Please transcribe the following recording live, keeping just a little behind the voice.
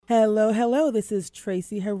Hello, hello. This is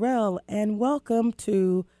Traci Harrell, and welcome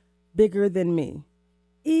to Bigger Than Me.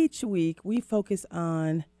 Each week, we focus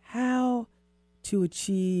on how to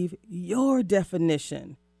achieve your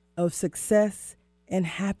definition of success and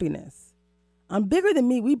happiness. On Bigger Than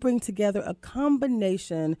Me, we bring together a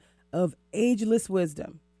combination of ageless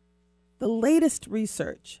wisdom, the latest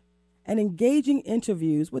research, and engaging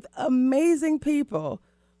interviews with amazing people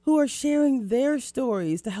who are sharing their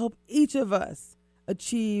stories to help each of us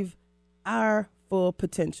achieve our full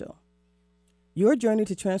potential. Your journey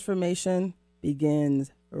to transformation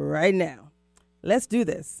begins right now. Let's do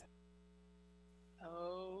this.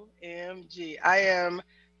 OMG. I am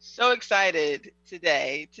so excited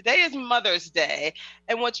today. Today is Mother's Day.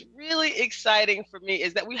 And what's really exciting for me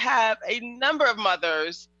is that we have a number of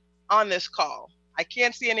mothers on this call. I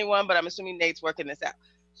can't see anyone, but I'm assuming Nate's working this out.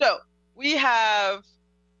 So we have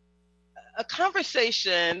a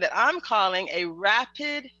conversation that I'm calling a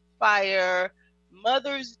rapid fire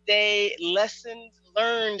Mother's Day lessons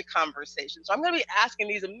learned conversation. So I'm going to be asking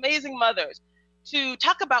these amazing mothers to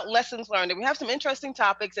talk about lessons learned. And we have some interesting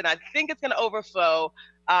topics, and I think it's going to overflow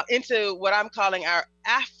into what I'm calling our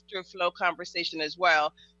afterflow conversation as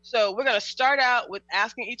well. So we're going to start out with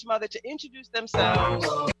asking each mother to introduce themselves,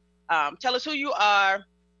 tell us who you are.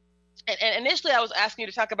 And initially, I was asking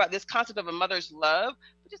you to talk about this concept of a mother's love.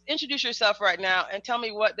 But just introduce yourself right now and tell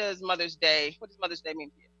me what does Mother's Day mean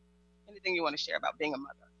to you? Anything you want to share about being a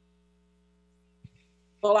mother?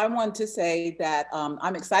 Well, I want to say that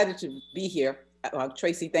I'm excited to be here.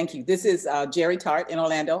 Traci, thank you. This is Jerry Tart in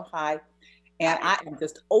Orlando. Hi. And I am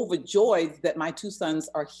just overjoyed that my two sons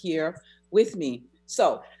are here with me.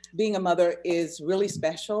 So being a mother is really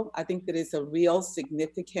special. I think that it's a real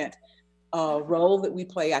significant role that we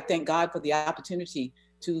play. I thank God for the opportunity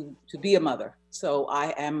to be a mother. So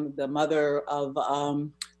I am the mother of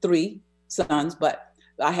 3 sons, but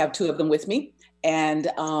I have 2 of them with me. And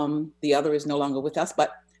the other is no longer with us,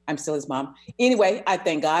 but I'm still his mom. Anyway, I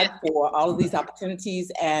thank God for all of these opportunities,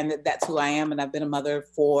 and that's who I am. And I've been a mother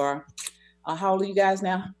for, how old are you guys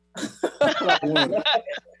now?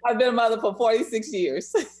 I've been a mother for 46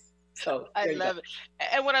 years. So I love it.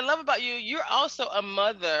 And what I love about you, you're also a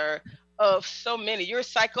mother of so many. You're a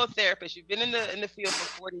psychotherapist. You've been in the field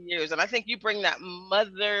for 40 years. And I think you bring that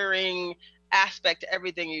mothering aspect to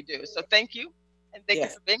everything you do. So thank you. And thank you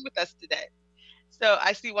for being with us today. So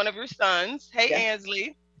I see one of your sons. Hey,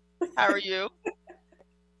 Ansley. How are you?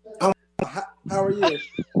 How are you?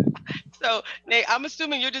 So, Nate, I'm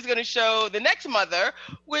assuming you're just going to show the next mother,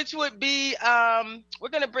 which would be, we're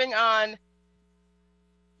going to bring on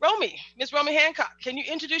Romy, Miss Romy Hancock. Can you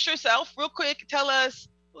introduce yourself real quick? Tell us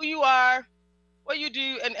who you are, what you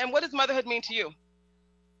do, and what does motherhood mean to you?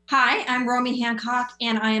 Hi, I'm Romy Hancock,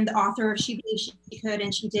 and I am the author of She Believed She Could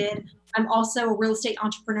and She Did. I'm also a real estate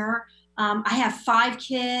entrepreneur. I have 5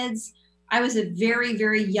 kids. I was a very,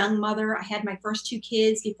 very young mother. I had my first 2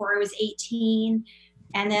 kids before I was 18.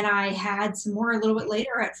 And then I had some more a little bit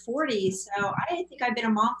later at 40. So I think I've been a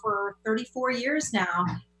mom for 34 years now.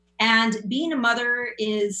 And being a mother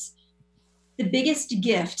is the biggest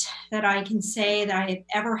gift that I can say that I've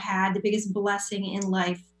ever had, the biggest blessing in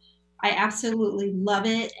life. I absolutely love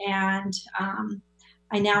it. And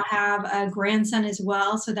I now have a grandson as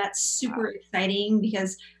well. So that's super exciting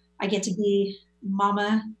because I get to be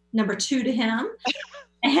mama number 2 to him.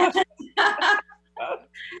 And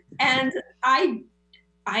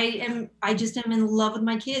I just am in love with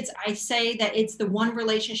my kids. I say that it's the one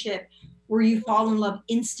relationship where you fall in love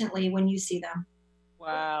instantly when you see them.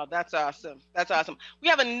 Wow, that's awesome. That's awesome. We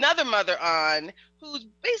have another mother on who's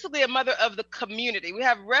basically a mother of the community. We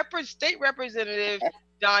have State Representative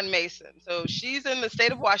Dawn Mason. So she's in the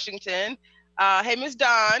state of Washington. Hey, Miss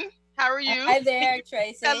Dawn, how are you? Hi there,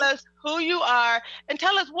 Traci. Tell us who you are and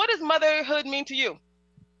tell us, what does motherhood mean to you?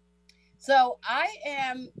 So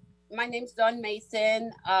my name's Dawn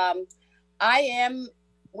Mason. I am,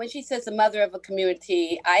 when she says the mother of a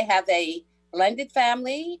community, I have a blended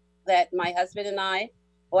family that my husband and I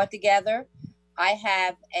brought together. I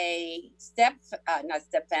have a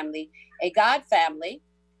a God family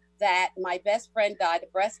that my best friend died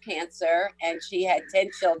of breast cancer, and she had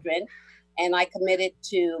 10 children. And I committed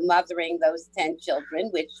to mothering those 10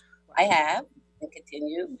 children, which I have and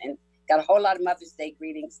continue, and got a whole lot of Mother's Day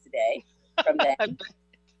greetings today from them.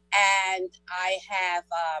 And I have,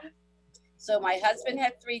 so my husband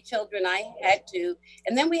had 3 children, I had 2,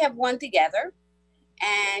 and then we have 1 together.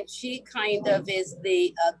 And she kind of is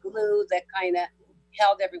the glue that kind of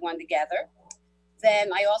held everyone together.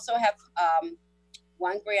 Then I also have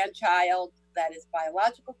 1 grandchild that is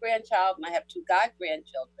biological grandchild, and I have 2 God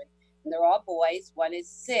grandchildren, and they're all boys. One is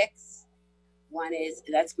 6,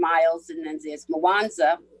 That's Miles, and then there's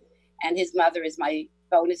Mwanza, and his mother is my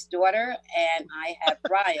bonus daughter, and I have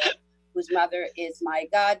Ryan, whose mother is my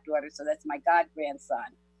goddaughter, so that's my god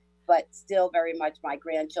grandson, but still very much my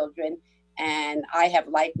grandchildren, and I have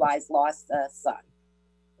likewise lost a son.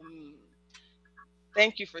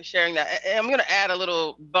 Thank you for sharing that. And I'm going to add a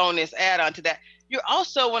little bonus add-on to that. You're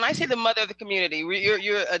also, when I say the mother of the community,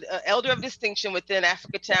 you're an elder of distinction within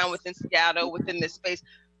Africa Town, within Seattle, within this space.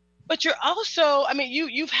 But you're also, I mean,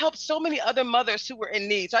 you've helped so many other mothers who were in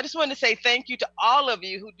need. So I just wanted to say thank you to all of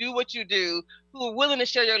you who do what you do, who are willing to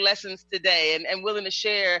share your lessons today and willing to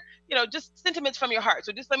share, just sentiments from your heart.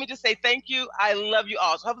 So just let me just say thank you. I love you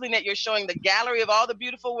all. So hopefully, Nat, you're showing the gallery of all the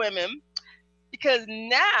beautiful women. Because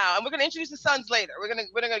now, and we're going to introduce the sons later. We're going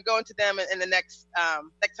to go into them in the next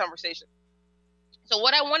conversation. So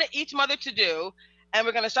what I want each mother to do, and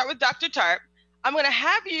we're going to start with Dr. Tart. I'm going to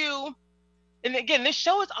have you, and again, this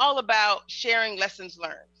show is all about sharing lessons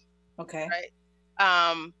learned. Okay. Right.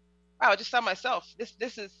 Wow, I just saw myself.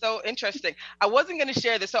 This is so interesting. I wasn't going to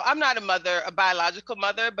share this. So I'm not a mother, a biological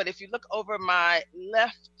mother, but if you look over my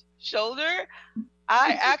left shoulder,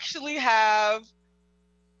 I actually have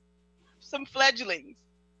some fledglings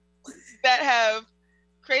that have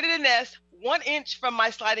created a nest 1 inch from my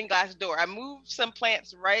sliding glass door. I moved some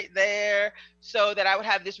plants right there so that I would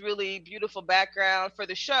have this really beautiful background for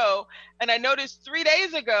the show. And I noticed 3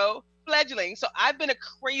 days ago, fledglings. So I've been a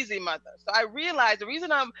crazy mother. So I realized the reason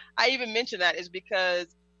I even mentioned that is because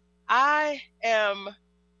I am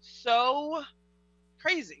so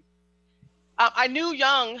crazy. I knew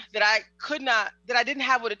young that I didn't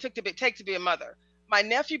have what it took to take to be a mother. My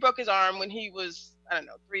nephew broke his arm when he was,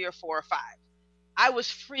 3 or 4 or 5. I was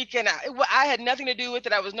freaking out. I had nothing to do with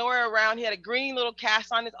it. I was nowhere around. He had a green little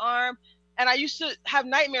cast on his arm. And I used to have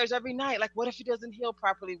nightmares every night. Like, what if he doesn't heal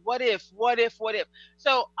properly? What if?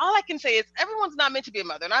 So all I can say is everyone's not meant to be a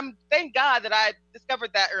mother. And thank God that I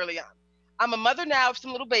discovered that early on. I'm a mother now of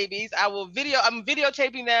some little babies. I'm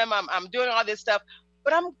videotaping them. I'm doing all this stuff,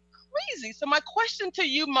 but I'm crazy. So my question to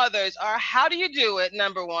you mothers are, how do you do it?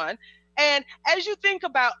 Number one. And as you think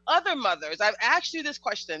about other mothers, I've asked you this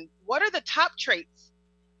question. What are the top traits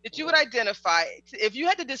that you would identify? If you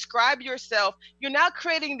had to describe yourself, you're now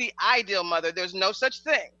creating the ideal mother. There's no such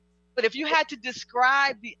thing. But if you had to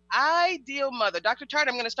describe the ideal mother, Dr. Tart,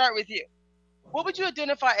 I'm going to start with you. What would you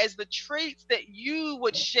identify as the traits that you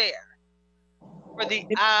would share for the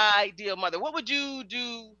ideal mother? What would you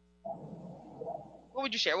do? What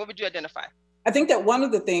would you share? What would you identify? I think that one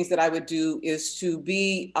of the things that I would do is to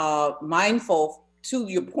be mindful to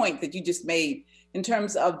your point that you just made in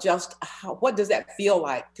terms of just what does that feel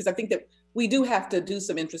like? Because I think that we do have to do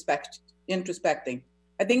some introspecting.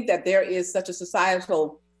 I think that there is such a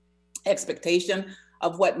societal expectation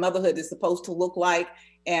of what motherhood is supposed to look like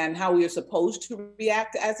and how we are supposed to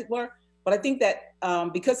react, as it were. But I think that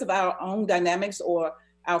because of our own dynamics or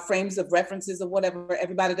our frames of references or whatever,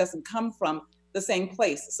 everybody doesn't come from the same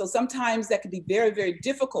place. So sometimes that can be very, very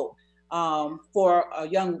difficult for a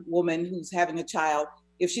young woman who's having a child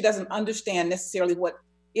if she doesn't understand necessarily what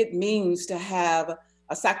it means to have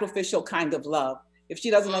a sacrificial kind of love. If she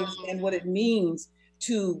doesn't understand what it means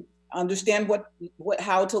to understand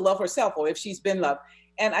how to love herself, or if she's been loved.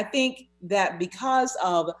 And I think that because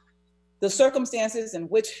of the circumstances in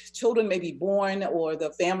which children may be born or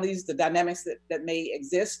the families, the dynamics that may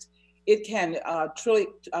exist, it can truly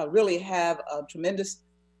really have a tremendous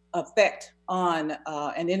effect on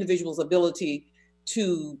an individual's ability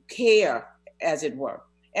to care, as it were.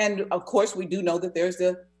 And of course, we do know that there's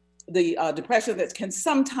the depression that can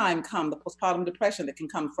sometime come, the postpartum depression that can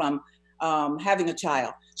come from having a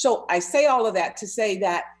child. So I say all of that to say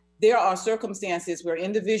that there are circumstances where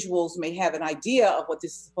individuals may have an idea of what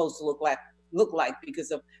this is supposed to look like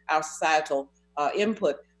because of our societal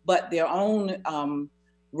input, but their own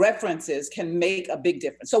references can make a big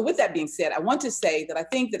difference. So with that being said, I want to say that I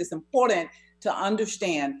think that it's important to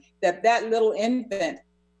understand that that little infant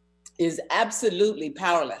is absolutely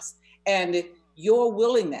powerless. And your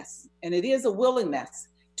willingness, and it is a willingness,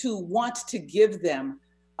 to want to give them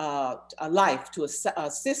a life, to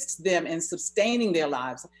assist them in sustaining their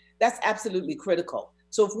lives, that's absolutely critical.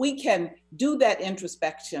 So if we can do that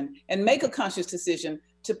introspection and make a conscious decision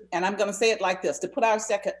to, and I'm going to say it like this, to put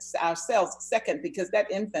ourselves second, because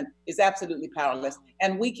that infant is absolutely powerless,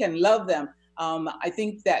 and we can love them. I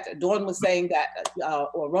think that Dawn was saying that,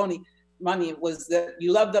 or Ronnie was that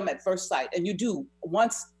you love them at first sight, and you do.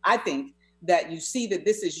 Once I think that you see that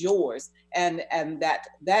this is yours, and that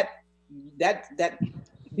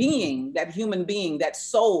being, that human being, that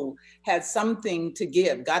soul has something to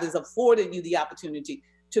give. God has afforded you the opportunity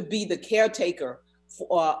to be the caretaker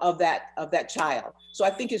of that child. So I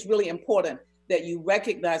think it's really important that you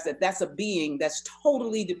recognize that that's a being that's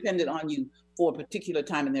totally dependent on you for a particular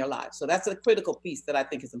time in their lives. So that's a critical piece that I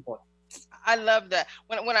think is important. I love that.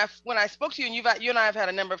 When I spoke to you, and you and I have had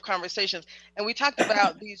a number of conversations, and we talked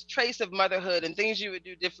about these traits of motherhood and things you would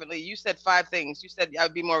do differently. You said 5 things. You said I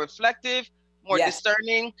would be more reflective, more Yes.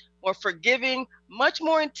 discerning, more forgiving, much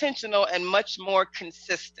more intentional, and much more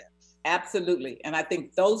consistent. Absolutely. And I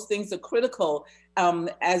think those things are critical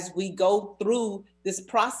as we go through this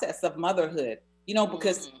process of motherhood. You know,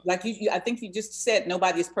 because like I think you just said,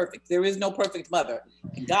 nobody is perfect. There is no perfect mother.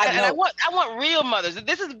 And God knows. And I want real mothers.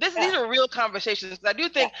 These are real conversations. I do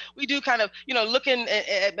think we do kind of, looking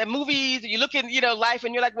at movies, you look in, life,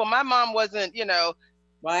 and you're like, well, my mom wasn't,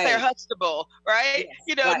 Right. Claire Huxtable, right?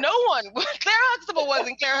 Yes, no one, Claire Huxtable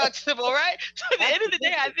wasn't Claire Huxtable, right? So at the end of the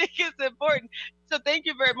day, I think it's important. So thank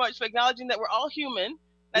you very much for acknowledging that we're all human.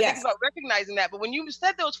 I think it's about recognizing that. But when you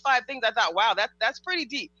said those 5 things, I thought, wow, that's pretty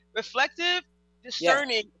deep. Reflective,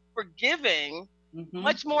 discerning, forgiving,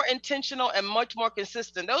 much more intentional, and much more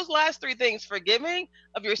consistent. Those last 3 things, forgiving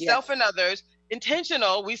of yourself and others,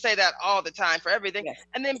 intentional, we say that all the time for everything,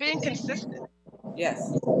 and then being consistent.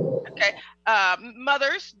 Yes. Okay.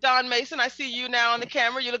 Mothers, Dawn Mason, I see you now on the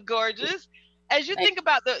camera. You look gorgeous. As you think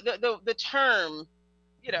about the term,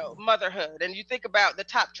 motherhood, and you think about the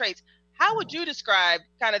top traits, how would you describe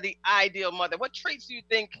kind of the ideal mother? What traits do you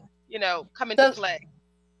think, come into play?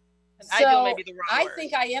 So ideal may be the wrong I word.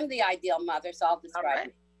 think I am the ideal mother, so I'll describe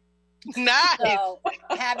it. Nice. So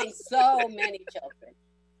having so many children.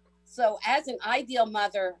 So as an ideal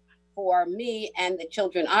mother for me and the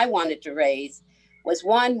children I wanted to raise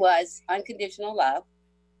was unconditional love,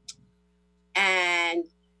 and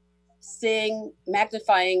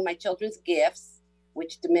magnifying my children's gifts,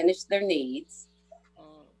 which diminished their needs,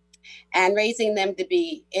 and raising them to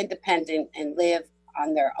be independent and live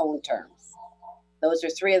on their own terms. Those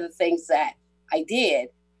are 3 of the things that I did.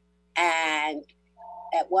 And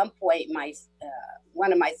at one point,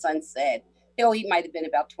 one of my sons said, he might have been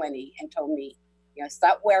about 20, and told me,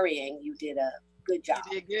 stop worrying. You did a good job.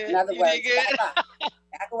 You did good. In other words, back up,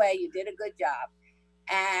 back away. You did a good job.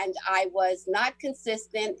 And I was not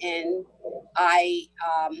consistent in,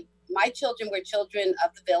 my children were children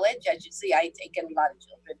of the village. As you see, I had taken a lot of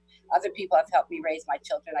children. Other people have helped me raise my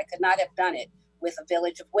children. I could not have done it with a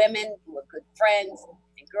village of women who were good friends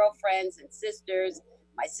and girlfriends and sisters.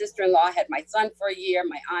 My sister-in-law had my son for a year.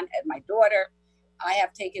 My aunt had my daughter. I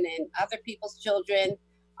have taken in other people's children.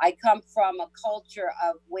 I come from a culture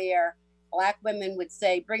of where Black women would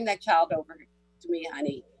say, bring that child over to me,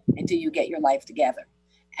 honey, until you get your life together.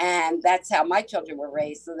 And that's how my children were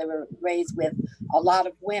raised. So they were raised with a lot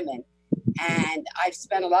of women. And I've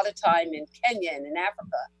spent a lot of time in Kenya and in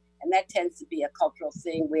Africa. And that tends to be a cultural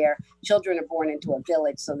thing where children are born into a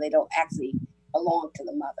village, so they don't actually belong to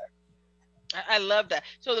the mother. I love that.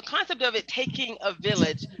 So the concept of it taking a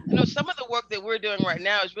village, some of the work that we're doing right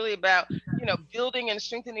now is really about, building and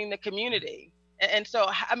strengthening the community. And so,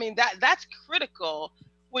 that's critical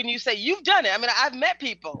when you say you've done it. I've met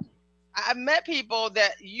people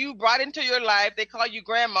that you brought into your life. They call you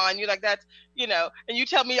grandma, and you're like, that's, and you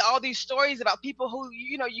tell me all these stories about people who,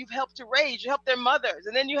 you've helped to raise, you help their mothers,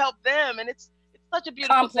 and then you help them. And it's such a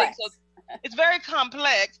beautiful thing. So it's very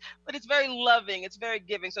complex, but it's very loving. It's very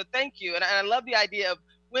giving. So thank you. And I love the idea of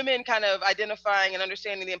women kind of identifying and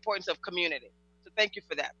understanding the importance of community. So thank you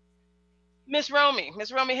for that. Miss Romy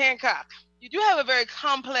Hancock, you do have a very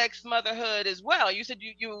complex motherhood as well. You said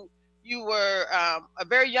you were a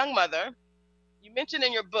very young mother. You mentioned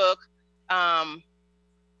in your book, I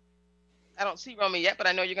don't see Romy yet, but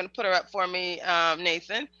I know you're going to put her up for me,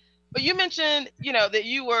 Nathan. But you mentioned, that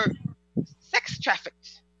you were sex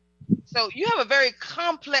trafficked. So you have a very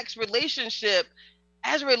complex relationship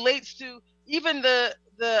as it relates to even the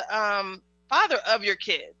father of your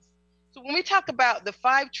kids. So when we talk about the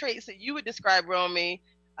 5 traits that you would describe, Romy,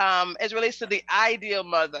 as it relates to the ideal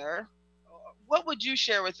mother, what would you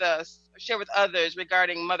share with us, or share with others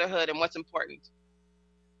regarding motherhood and what's important?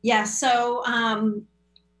 Yeah, so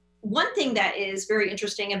one thing that is very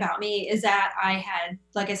interesting about me is that I had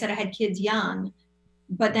kids young,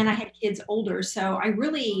 but then I had kids older. So I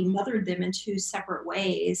really mothered them in 2 separate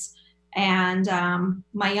ways. And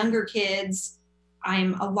my younger kids,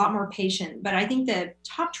 I'm a lot more patient. But I think the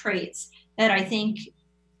top traits that I think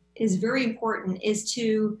is very important is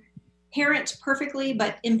to parent perfectly,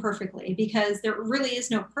 but imperfectly, because there really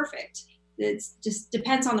is no perfect. It just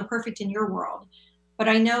depends on the perfect in your world. But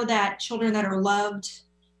I know that children that are loved,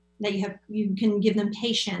 that you can give them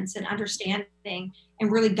patience and understanding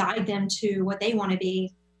and really guide them to what they want to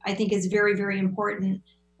be, I think is very, very important.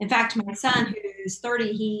 In fact, my son, who's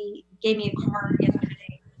 30, he gave me a card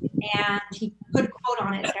yesterday, and he put a quote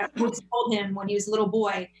on it that I always told him when he was a little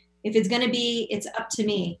boy: "If it's going to be, it's up to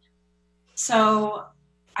me." So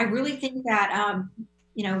I really think that,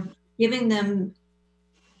 giving them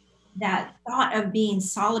that thought of being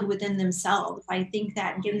solid within themselves, I think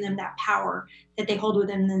that giving them that power that they hold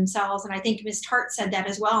within themselves. And I think Miss Tart said that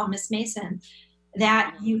as well, Miss Mason,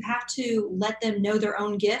 that you have to let them know their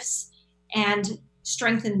own gifts and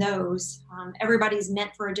strengthen those. Everybody's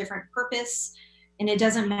meant for a different purpose, and it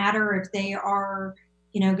doesn't matter if they are,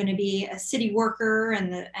 going to be a city worker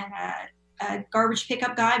and a garbage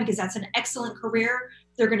pickup guy, because that's an excellent career.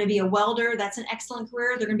 They're going to be a welder. That's an excellent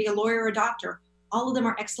career. They're going to be a lawyer or a doctor. All of them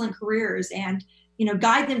are excellent careers, and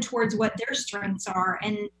guide them towards what their strengths are,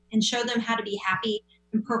 and show them how to be happy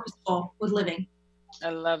and purposeful with living. I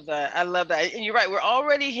love that. I love that. And you're right. We're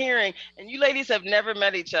already hearing, and you ladies have never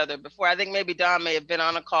met each other before. I think maybe Dawn may have been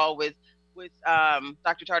on a call with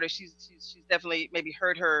Dr. Tarter. She's definitely maybe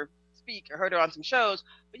heard her speak or heard her on some shows,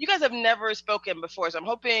 but you guys have never spoken before. So I'm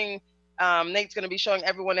hoping Nate's going to be showing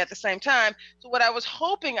everyone at the same time. So what I was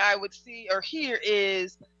hoping I would see or hear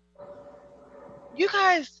is, you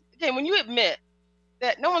guys, again, when you admit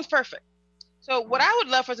that no one's perfect. So what I would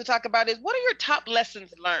love for us to talk about is, what are your top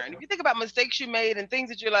lessons learned? If you think about mistakes you made and things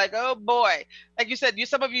that you're like, oh boy, like you said,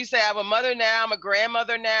 some of you say, I'm a mother now, I'm a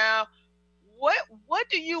grandmother now. What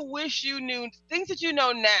do you wish you knew, things that you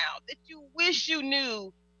know now that you wish you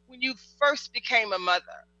knew when you first became a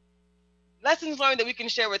mother? Lessons learned that we can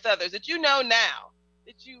share with others that you know now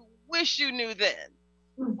that you wish you knew then.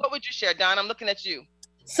 What would you share, Don? I'm looking at you.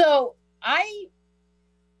 So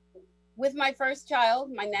with my first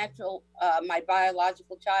child, my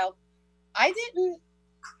biological child,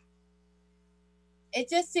 it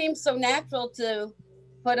just seemed so natural to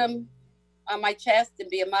put him on my chest and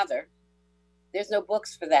be a mother. There's no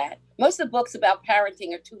books for that. Most of the books about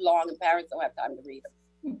parenting are too long and parents don't have time to read them.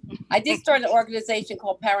 I did start an organization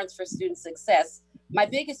called Parents for Student Success. My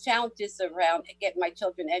biggest challenge is around getting my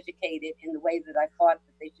children educated in the way that I thought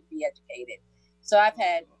that they should be educated. So I've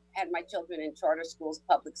had my children in charter schools,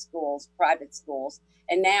 public schools, private schools.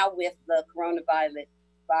 And now with the coronavirus,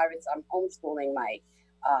 I'm homeschooling my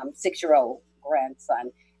 6-year-old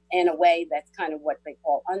grandson in a way that's kind of what they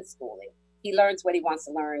call unschooling. He learns what he wants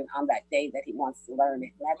to learn on that day that he wants to learn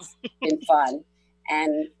it. And that's been fun.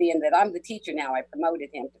 And being that I'm the teacher now, I promoted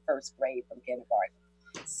him to first grade from kindergarten.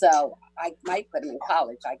 So I might put him in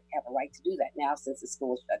college. I have a right to do that now since the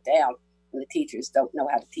school's shut down and the teachers don't know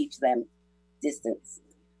how to teach them distance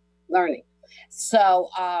learning. So,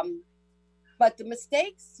 but the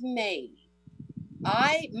mistakes made,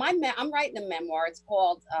 I'm writing a memoir. It's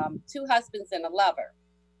called Two Husbands and a Lover.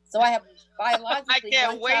 So I have biologically I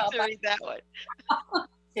can't wait to read that one.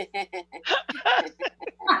 I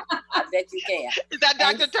bet you can. Is that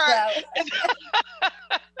Dr. Tart?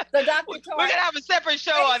 So Dr. Tart, we're gonna have a separate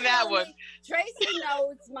show on that one. Tracy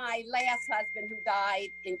knows my last husband who died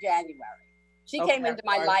in January. She came into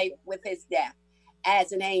my life with his death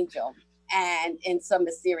as an angel and in some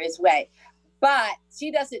mysterious way. But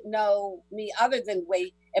she doesn't know me other than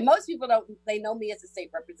and most people don't, they know me as a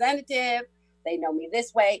state representative. They know me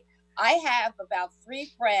this way. I have about 3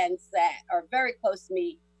 friends that are very close to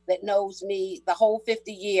me that knows me the whole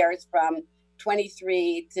 50 years from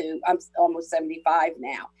 23 to I'm almost 75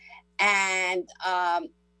 now. And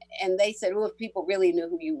they said, well, if people really knew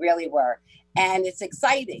who you really were. And it's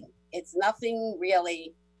exciting. It's nothing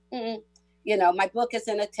really, my book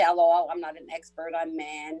isn't a tell-all. I'm not an expert on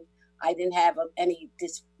men. I didn't have any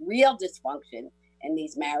real dysfunction in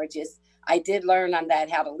these marriages. I did learn on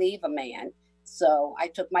that how to leave a man. So I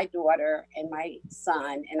took my daughter and my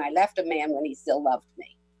son, and I left a man when he still loved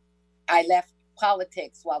me. I left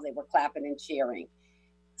politics while they were clapping and cheering.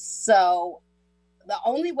 So the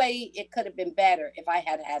only way it could have been better if I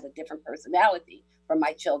had had a different personality for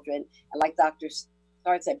my children, and like Dr.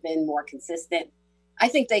 Starts had been more consistent, I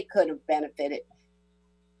think they could have benefited.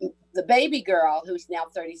 The baby girl, who's now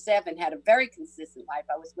 37, had a very consistent life.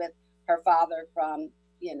 I was with her father from,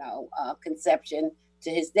 conception to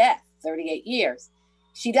his death, 38 years.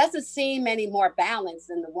 She doesn't seem any more balanced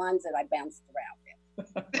than the ones that I bounced around with.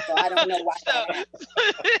 So I don't know why that happened.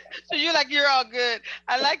 So you're all good.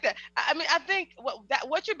 I like that. I mean, I think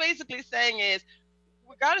what you're basically saying is,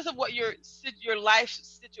 regardless of what your life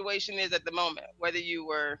situation is at the moment, whether you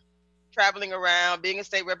were traveling around, being a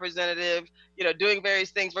state representative, doing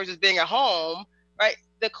various things versus being at home, right?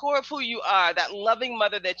 The core of who you are, that loving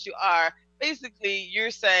mother that you are, basically you're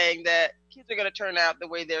saying that kids are going to turn out the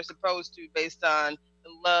way they're supposed to based on the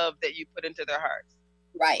love that you put into their hearts.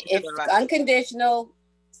 Right. It's unconditional,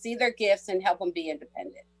 see their gifts and help them be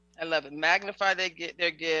independent. I love it. Magnify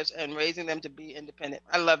their gifts and raising them to be independent.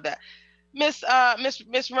 I love that. Miss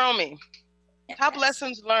Romy, top Yes.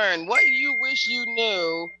 lessons learned. What you wish you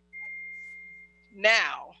knew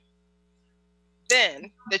now,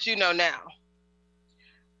 then that you know now.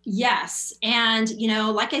 Yes. And,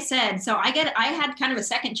 like I said, so I had kind of a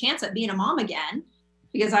second chance at being a mom again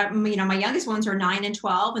because my youngest ones are 9 and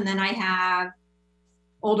 12. And then I have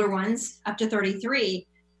older ones up to 33.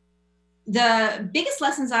 The biggest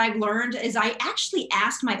lessons I've learned is I actually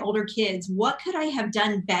asked my older kids, what could I have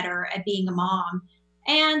done better at being a mom?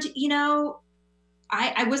 And,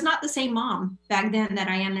 I was not the same mom back then that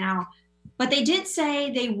I am now. But they did say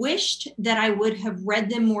they wished that I would have read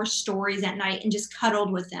them more stories at night and just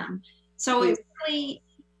cuddled with them. So it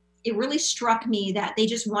really struck me that they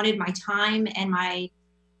just wanted my time and my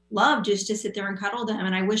love just to sit there and cuddle them.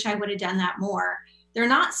 And I wish I would have done that more. They're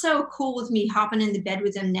not so cool with me hopping in the bed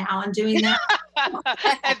with them now and doing that.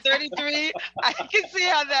 At 33, I can see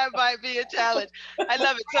how that might be a challenge. I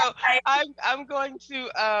love it. So I'm going to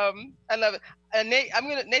I love it.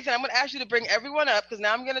 Nathan, I'm gonna ask you to bring everyone up because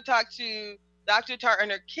now I'm gonna talk to Dr. Tart and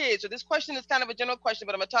her kids. So this question is kind of a general question,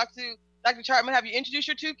 but I'm gonna talk to Dr. Tart. I'm gonna have you introduce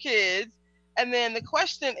your two kids, and then the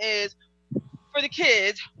question is for the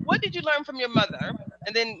kids: what did you learn from your mother?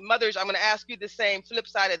 And then mothers, I'm gonna ask you the same flip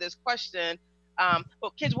side of this question.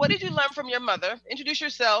 Well, kids, what did you learn from your mother? Introduce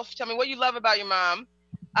yourself. Tell me what you love about your mom.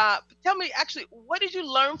 Tell me, actually, what did you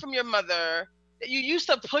learn from your mother that you used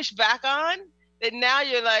to push back on that now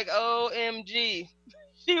you're like, OMG,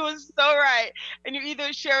 she was so right. And you're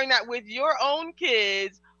either sharing that with your own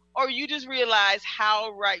kids or you just realize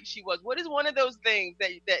how right she was. What is one of those things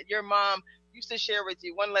that your mom used to share with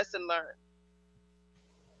you? One lesson learned.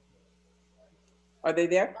 Are they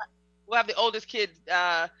there? We'll have the oldest kid.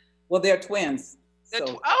 Well, they're twins.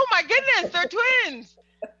 Oh my goodness, they're twins.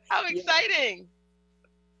 How exciting.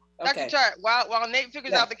 Okay. Dr. Chart, while Nate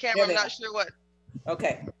figures out the camera, I'm not sure what.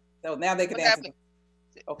 Okay. So now they can answer. Happening?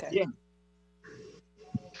 Okay. Yeah.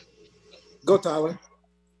 Go, Tyler.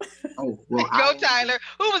 Oh, well, go, Tyler.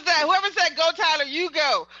 Who was that? Whoever said go, Tyler, you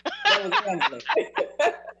go. That was Ansley.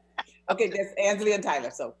 Okay, that's Ansley and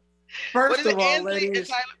Tyler. So First of all, ladies,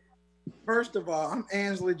 first of all, I'm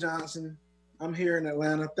Ansley Johnson. I'm here in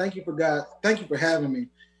Atlanta. Thank you for having me.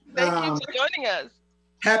 Thank you for joining us.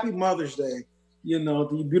 Happy Mother's Day. You know,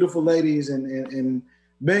 the beautiful ladies, and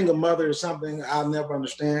being a mother is something I'll never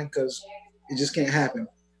understand because it just can't happen.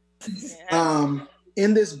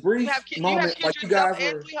 In this brief moment, you have kids yourself,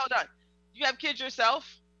 Ansley, hold on. You have kids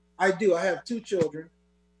yourself? I do. I have 2 children.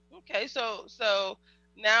 Okay, so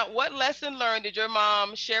now what lesson learned did your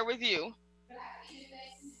mom share with you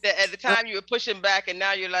that at the time you were pushing back and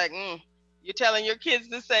now you're like, you're telling your kids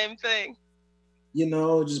the same thing? You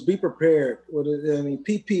know, just be prepared.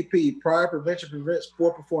 PPP, prior prevention prevents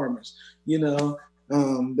poor performance. You know,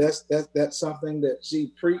 that's something that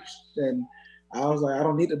she preached, and I was like, I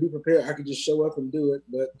don't need to be prepared. I could just show up and do it.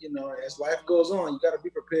 But you know, as life goes on, you got to be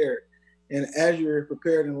prepared. And as you're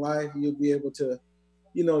prepared in life, you'll be able to,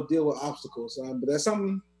 you know, deal with obstacles. But that's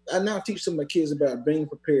something I now teach some of my kids about being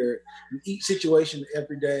prepared in each situation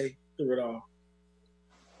every day through it all.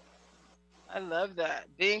 I love that.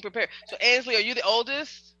 Being prepared. So Ansley, are you the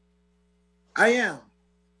oldest? I am.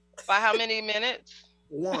 By how many minutes?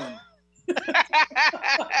 1.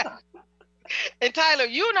 And Tyler,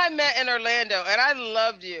 you and I met in Orlando and I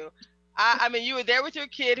loved you. I mean, you were there with your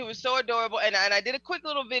kid who was so adorable. And I did a quick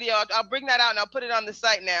little video. I'll bring that out and I'll put it on the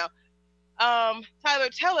site now. Tyler,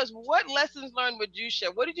 tell us, what lessons learned would you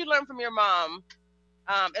share? What did you learn from your mom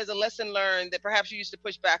as a lesson learned that perhaps you used to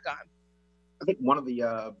push back on? I think one of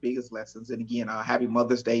the biggest lessons, and again, happy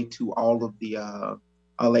Mother's Day to all of the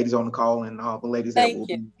ladies on the call and all the ladies that will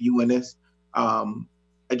be viewing this.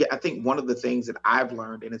 Again, I think one of the things that I've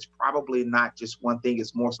learned, and it's probably not just one thing,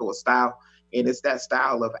 it's more so a style, and it's that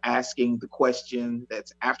style of asking the question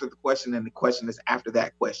that's after the question and the question that's after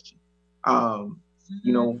that question.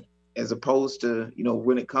 You know, as opposed to, you know,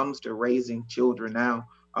 when it comes to raising children now,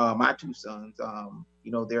 my 2 sons,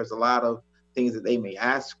 you know, there's a lot of things that they may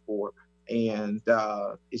ask for. And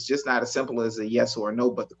it's just not as simple as a yes or a no,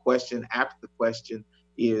 but the question after the question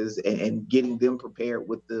is, and getting them prepared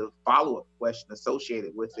with the follow-up question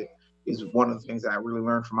associated with it is one of the things that I really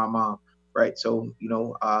learned from my mom, right? So, you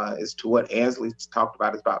know, as to what Ansley talked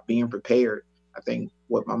about is about being prepared. I think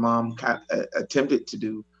what my mom kind of attempted to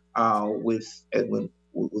do with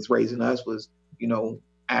raising us was, you know,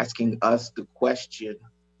 asking us the question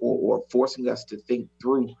or forcing us to think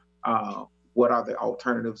through what are the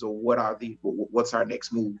alternatives, or what's our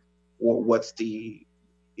next move, or what's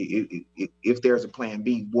if there's a plan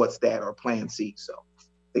B, what's that, or plan C. So I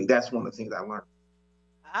think that's one of the things I learned.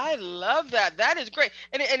 I love that. That is great.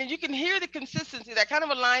 And you can hear the consistency that kind of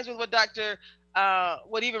aligns with what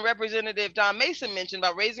what even Representative Don Mason mentioned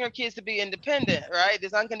about raising her kids to be independent, right?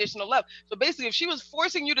 This unconditional love. So basically, if she was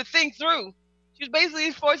forcing you to think through, she was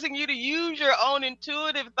basically forcing you to use your own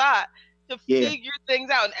intuitive thought to figure things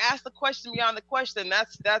out and ask the question beyond the question.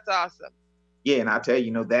 That's awesome. Yeah, and I tell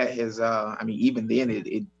you, that has, I mean, even then,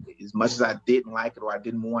 it as much as I didn't like it or I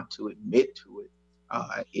didn't want to admit to it,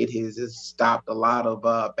 it has stopped a lot of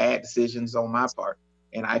bad decisions on my part.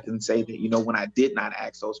 And I can say that, when I did not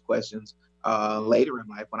ask those questions later in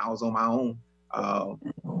life, when I was on my own, I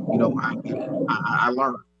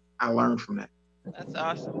learned. I learned from that. That's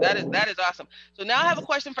awesome. That is awesome. So now I have a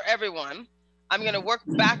question for everyone. I'm going to work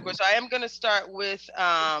backwards. So I am going to start with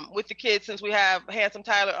the kids since we have handsome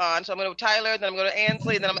Tyler on. So I'm going to go to Tyler, then I'm going to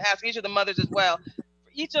Ansley, and then I'm going to ask each of the mothers as well. For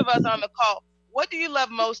each of us on the call, what do you love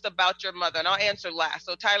most about your mother? And I'll answer last.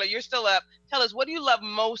 So Tyler, you're still up. Tell us, what do you love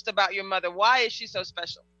most about your mother? Why is she so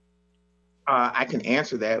special? I can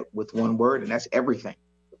answer that with one word, and that's everything.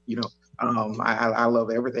 I love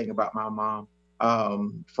everything about my mom. I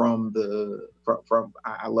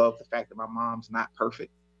love the fact that my mom's not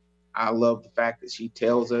perfect. I love the fact that she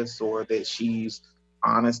tells us, or that she's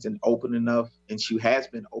honest and open enough, and she has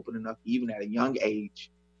been open enough even at a young age,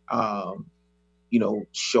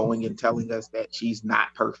 showing and telling us that she's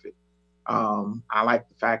not perfect. I like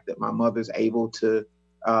the fact that my mother's able to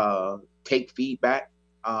take feedback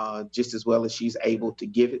just as well as she's able to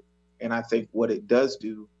give it. And I think what it does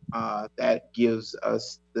do, that gives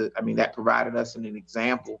us that provided us an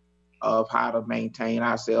example of how to maintain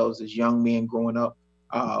ourselves as young men growing up.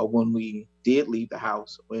 When we did leave the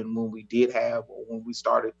house, when we did have, or when we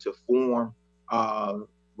started to form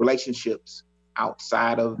relationships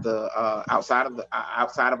outside of our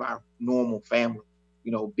normal family,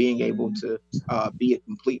 being able to be a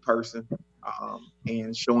complete person,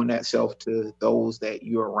 and showing that self to those that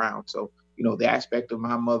you're around. So, the aspect of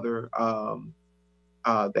my mother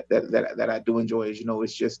that I do enjoy is,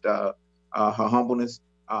 it's just her humbleness.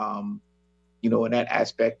 And that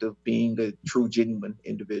aspect of being a true, genuine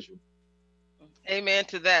individual. Amen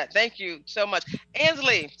to that. Thank you so much.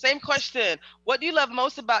 Ansley, same question. What do you love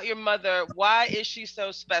most about your mother? Why is she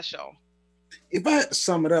so special? If I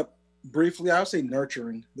sum it up briefly, I would say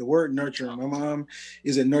nurturing. The word nurturing. My mom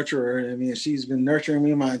is a nurturer. I mean, she's been nurturing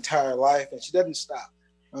me my entire life, and she doesn't stop.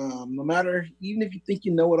 No matter, even if you think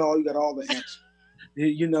you know it all, you got all the answers.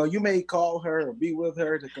 You may call her or be with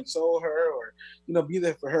her to console her, or be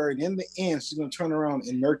there for her, and in the end she's going to turn around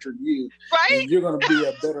and nurture you, right? And you're going to be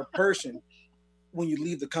a better person when you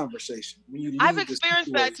leave the conversation, when you leave. I've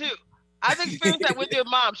experienced that too. I've experienced that with your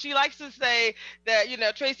mom. She likes to say that,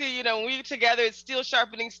 Traci, when we're together, it's steel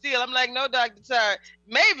sharpening steel. I'm like, no, Dr. Tar,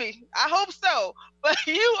 maybe, I hope so, but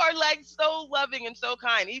you are like so loving and so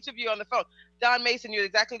kind, each of you on the phone. Don Mason, you're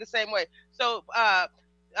exactly the same way. So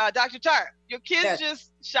Dr. Tart, your kids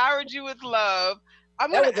just showered you with love.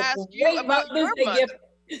 I'm going to ask you about your mother.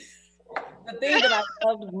 The thing that I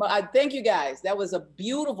loved, I thank you guys. That was a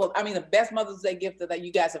beautiful, the best Mother's Day gift that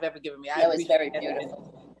you guys have ever given me. That was very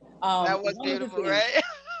beautiful. That was beautiful, right?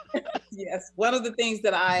 Yes. One of the things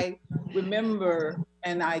that I remember,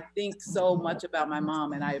 and I think so much about my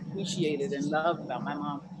mom, and I appreciate it and love about my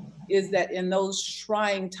mom, is that in those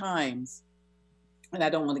trying times, and I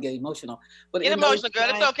don't want to get emotional, but get emotional, girl.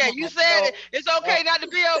 It's okay. You said it. It's okay not to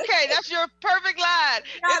be okay. That's your perfect line.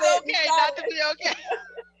 It's okay not to be okay.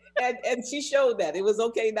 And she showed that it was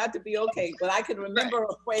okay not to be okay. But I can remember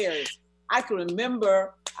her prayers. I can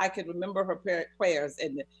remember her prayers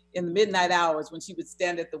in the midnight hours when she would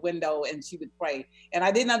stand at the window and she would pray. And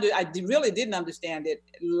I really didn't understand it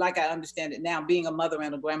like I understand it now, being a mother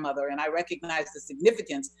and a grandmother. And I recognize the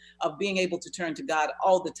significance of being able to turn to God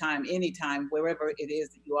all the time, anytime, wherever it is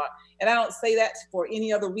that you are. And I don't say that for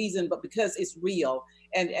any other reason, but because it's real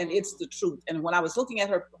and it's the truth. And when I was looking at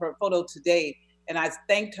her photo today, and I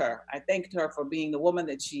thanked her for being the woman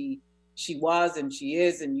that she was and she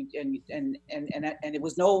is, and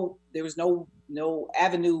there was no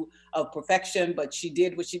avenue of perfection, but she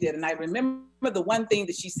did what she did. And I remember the one thing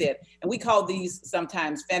that she said, and we call these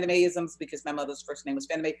sometimes Fannie-Maeisms because my mother's first name was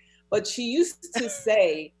Fannie Mae, but she used to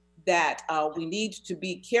say that we need to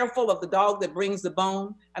be careful of the dog that brings the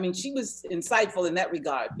bone. I mean, she was insightful in that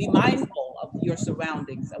regard. Be mindful of your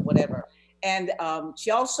surroundings or whatever. And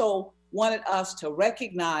she also wanted us to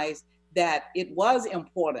recognize that it was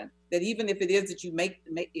important that even if it is that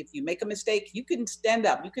if you make a mistake, you can stand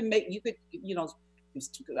up. You could pick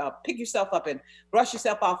yourself up and brush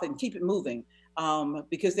yourself off and keep it moving,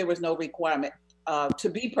 because there was no requirement to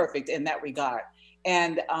be perfect in that regard.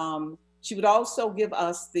 And she would also give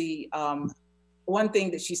us one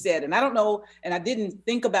thing that she said, and I don't know, and I didn't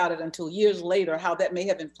think about it until years later, how that may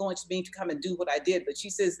have influenced me to come and do what I did. But she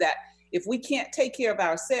says that if we can't take care of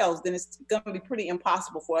ourselves, then it's going to be pretty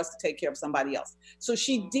impossible for us to take care of somebody else. So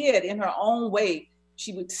she did, in her own way,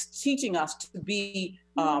 she was teaching us to be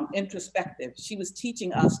introspective. She was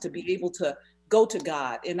teaching us to be able to go to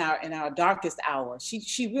God in our darkest hour.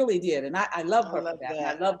 She really did, and I love her for that. And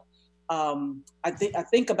I love. I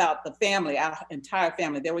think about the family, our entire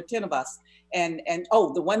family. There were 10 of us, and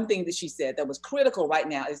the one thing that she said that was critical right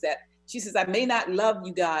now is that she says, I may not love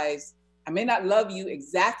you guys. I may not love you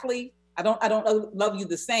exactly. I don't love you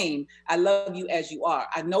the same. I love you as you are.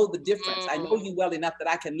 I know the difference. I know you well enough that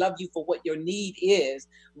I can love you for what your need is,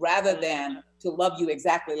 rather than to love you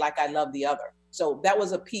exactly like I love the other. So that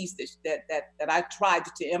was a piece that I tried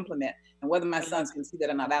to implement. And whether my sons can see that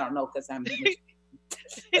or not, I don't know, because I'm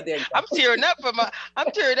I'm tearing up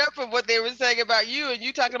from what they were saying about you, and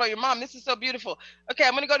you talking about your mom. This is so beautiful. Okay,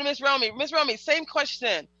 I'm going to go to Miss Romy. Miss Romy, same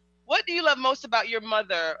question. What do you love most about your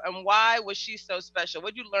mother, and why was she so special?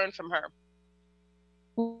 What did you learn from her?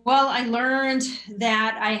 Well, I learned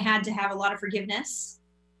that I had to have a lot of forgiveness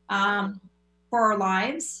for our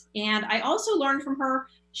lives. And I also learned from her,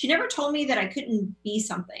 she never told me that I couldn't be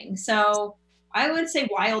something. So I would say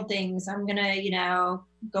wild things. I'm going to,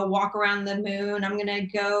 go walk around the moon. I'm going to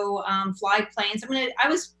go fly planes. I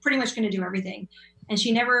was pretty much going to do everything. And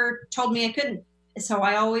she never told me I couldn't. So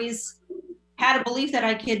I always had a belief that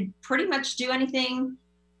I could pretty much do anything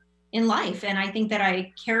in life. And I think that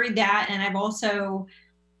I carried that. And I've also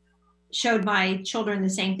showed my children the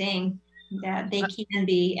same thing, that they can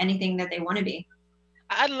be anything that they want to be.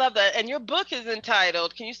 I love that. And your book is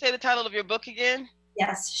entitled, can you say the title of your book again?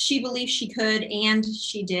 Yes, She Believed She Could, and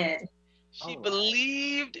She Did. She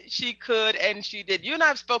believed she could, and she did. You and I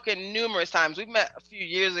have spoken numerous times. We met a few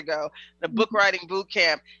years ago in a book writing boot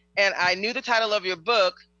camp, and I knew the title of your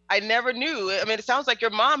book. I never knew. I mean, it sounds like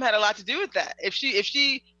your mom had a lot to do with that. If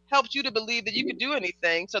she helped you to believe that you could do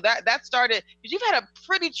anything, so that started, because you've had a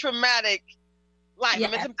pretty traumatic life. Yeah.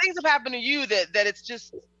 I mean, some things have happened to you that it's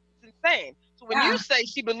just insane. So when you say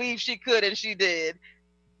she believed she could and she did,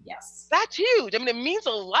 yes, that's huge. I mean, it means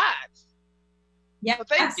a lot. Yeah. So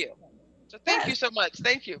thank you. So thank you so much.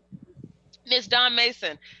 Thank you. Ms. Dawn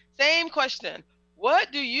Mason, same question. What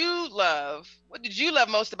did you love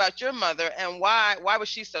most about your mother, and why was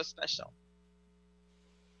she so special?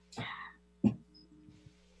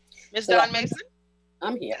 Ms. Dawn Mason?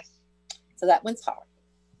 I'm here. Yes. So that one's hard.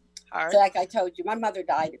 So like I told you, my mother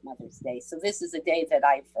died at Mother's Day. So this is a day that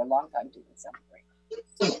I, for a long time, didn't celebrate.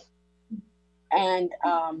 And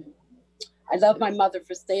I love my mother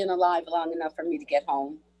for staying alive long enough for me to get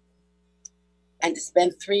home and to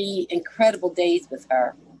spend 3 incredible days with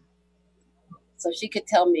her, so she could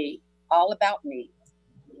tell me all about me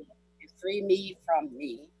and free me from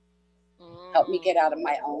me, help me get out of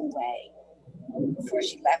my own way before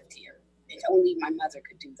she left here. And only my mother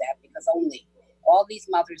could do that, because only all these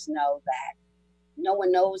mothers know that no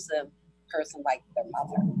one knows a person like their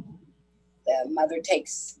mother. The mother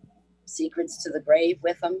takes secrets to the grave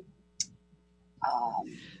with them.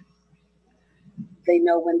 They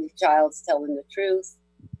know when the child's telling the truth.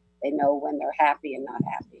 They know when they're happy and not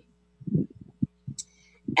happy.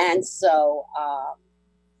 And so I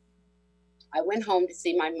went home to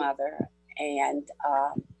see my mother, and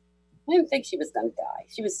I didn't think she was going to die.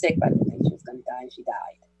 She was sick, but I didn't think she was going to die, and she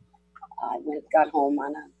died. I got home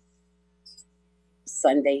on a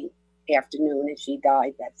Sunday afternoon, and she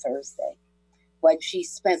died that Thursday. But she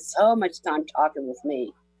spent so much time talking with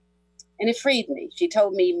me, and it freed me. She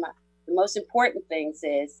told me the most important things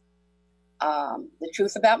is the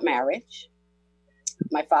truth about marriage.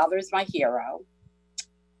 My father is my hero.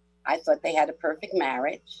 I thought they had a perfect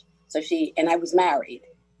marriage. And I was married.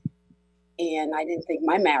 And I didn't think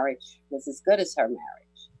my marriage was as good as her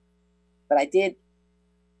marriage. But I did,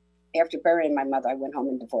 after burying my mother, I went home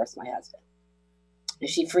and divorced my husband. And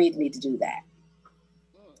she freed me to do that.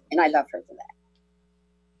 And I love her for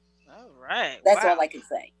that. All right. That's all I can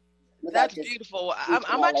say. That's beautiful.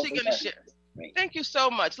 I'm actually going to share. Thank you so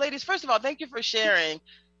much. Ladies, first of all, thank you for sharing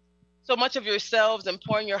so much of yourselves and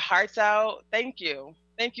pouring your hearts out. Thank you.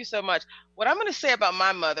 Thank you so much. What I'm going to say about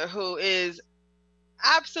my mother, who is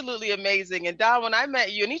absolutely amazing. And Don, when I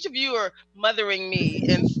met you, and each of you are mothering me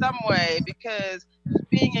in some way, because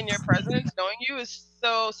being in your presence, knowing you is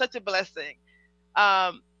such a blessing.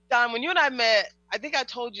 Don, when you and I met, I think I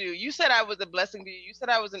told you, you said I was a blessing to you. You said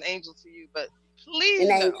I was an angel to you, but please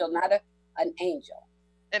an angel, not an angel.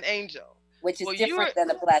 An angel. Which is different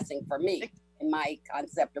than a blessing for me, in my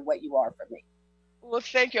concept of what you are for me. Well,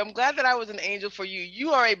 thank you. I'm glad that I was an angel for you.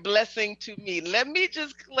 You are a blessing to me. Let me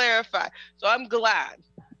just clarify. So I'm glad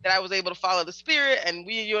that I was able to follow the spirit and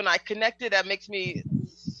you and I connected. That makes me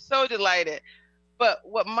so delighted. But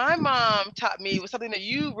what my mom taught me was something that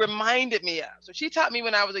you reminded me of. So she taught me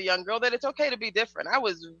when I was a young girl that it's okay to be different. I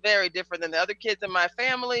was very different than the other kids in my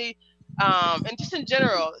family, and just in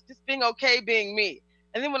general, just being okay being me.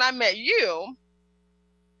 And then when I met you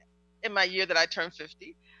in my year that I turned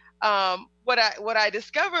 50, what I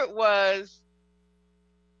discovered was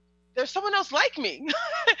there's someone else like me.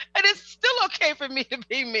 And it's still okay for me to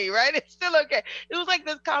be me, right? It's still okay. It was like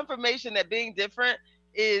this confirmation that being different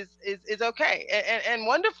is okay and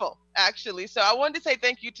wonderful, actually. So I wanted to say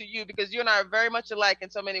thank you to you because you and I are very much alike in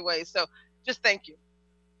so many ways. So just thank you.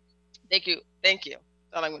 Thank you. Thank you.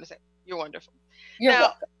 That's all I'm going to say. You're wonderful. You're now,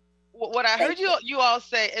 welcome. what I heard you all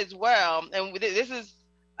say as well, and this is,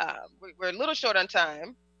 we're a little short on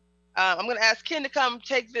time. I'm going to ask Ken to come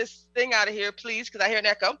take this thing out of here, please, because I hear an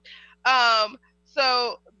echo.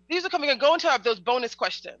 So these are coming and go into those bonus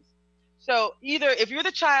questions. So either if you're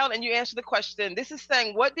the child and you answer the question, this is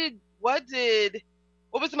saying what was the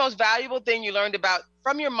most valuable thing you learned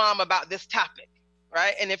from your mom about this topic,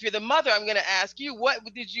 right? And if you're the mother, I'm going to ask you, what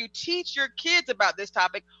did you teach your kids about this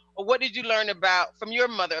topic, or what did you learn from your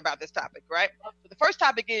mother about this topic, right? So the first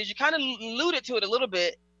topic is, you kind of alluded to it a little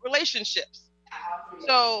bit, relationships.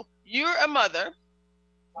 So you're a mother,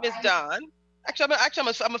 Miss Dawn. Actually, I'm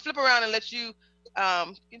gonna flip around and let you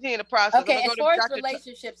continue the process. Okay, as far as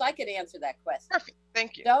relationships, I could answer that question. Perfect,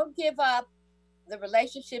 thank you. Don't give up the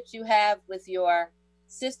relationships you have with your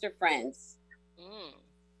sister friends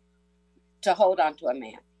to hold on to a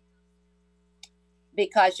man.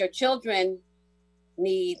 Because your children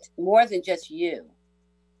need more than just you.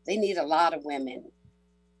 They need a lot of women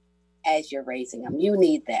as you're raising them. You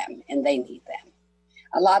need them and they need them.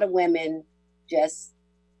 A lot of women just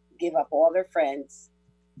give up all their friends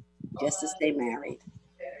just to stay married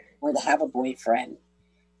or to have a boyfriend.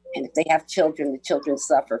 And if they have children, the children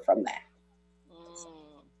suffer from that.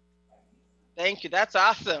 Thank you. That's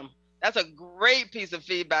awesome. That's a great piece of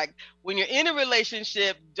feedback. When you're in a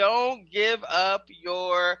relationship, don't give up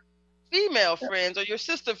your female friends or your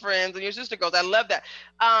sister friends or your sister girls. I love that.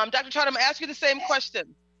 Dr. Trout, I'm going to ask you the same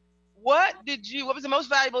question. What was the most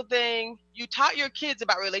valuable thing you taught your kids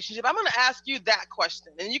about relationship? I'm going to ask you that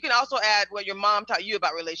question. And you can also add what your mom taught you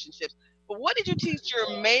about relationships. But what did you teach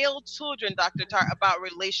your male children, Dr. Tart, about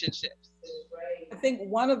relationships? I think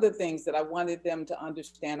one of the things that I wanted them to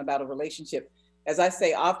understand about a relationship, as I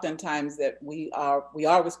say oftentimes, that we are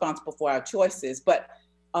responsible for our choices, but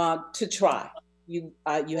to try. You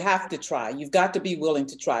have to try. You've got to be willing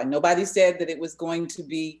to try. Nobody said that it was going to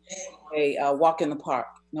be a walk in the park.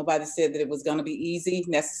 Nobody said that it was going to be easy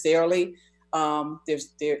necessarily. It's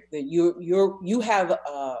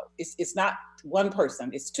not one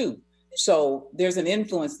person, it's two. So there's an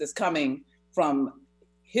influence that's coming from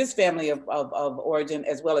his family of origin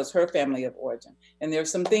as well as her family of origin. And there's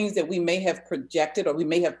some things that we may have projected or we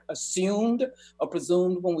may have assumed or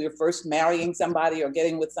presumed when we were first marrying somebody or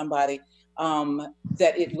getting with somebody,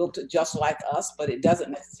 that it looked just like us, but it doesn't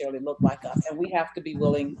necessarily look like us. And we have to be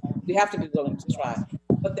willing to try.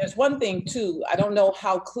 But there's one thing too, I don't know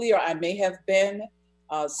how clear I may have been,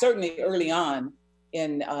 certainly early on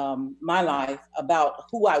in my life about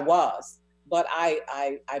who I was, but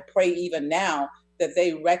I pray even now that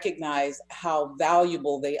they recognize how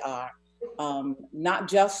valuable they are, not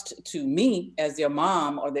just to me as their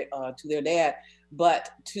mom or to their dad,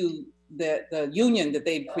 but to the union that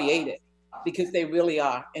they've created, because they really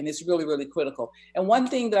are, and it's really, really critical. And one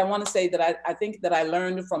thing that I want to say that I think that I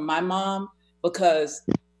learned from my mom, because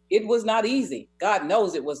it was not easy. God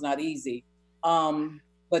knows it was not easy.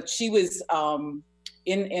 But she was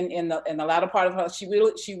in the latter part of her, she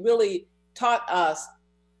really taught us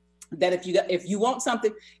that if you want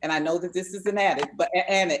something, and I know that this is an adage, but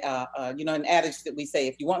an adage that we say,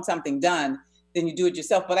 if you want something done, then you do it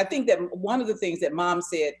yourself. But I think that one of the things that mom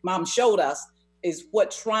showed us is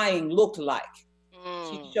what trying looked like.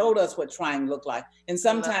 She showed us what trying looked like. And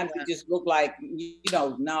sometimes it just looked like,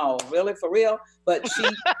 no, really, for real? But she,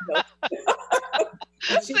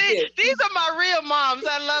 she did. These are my real moms.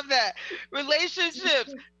 I love that.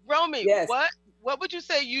 Relationships. Romy, yes. What would you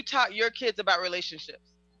say you taught your kids about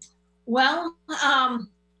relationships? Well,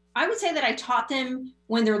 I would say that I taught them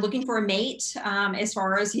when they're looking for a mate, as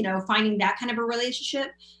far as, finding that kind of a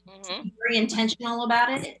relationship, to be very intentional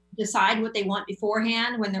about it, decide what they want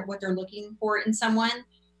beforehand what they're looking for in someone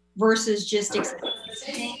versus just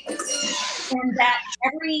accepting. And that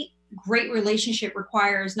every great relationship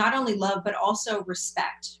requires not only love, but also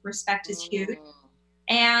respect. Respect is huge.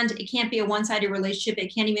 And it can't be a one-sided relationship.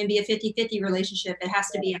 It can't even be a 50-50 relationship. It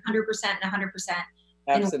has to be 100% and 100%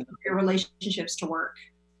 in order for your relationships to work.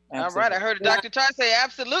 Absolutely. All right, I heard Dr. Traci say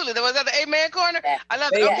absolutely. There was at the Amen Corner. I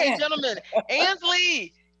love it. Okay, gentlemen,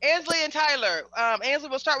 Ansley and Tyler. Ansley,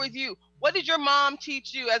 we'll start with you. What did your mom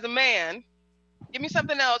teach you as a man? Give me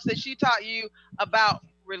something else that she taught you about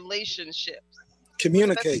relationships.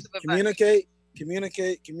 Communicate.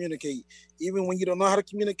 Even when you don't know how to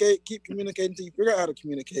communicate, keep communicating until you figure out how to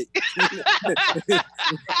communicate. That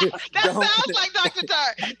sounds like Dr.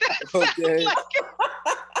 Tart. Okay.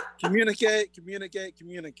 Communicate.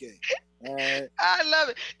 All right. I love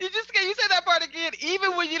it. You said that part again.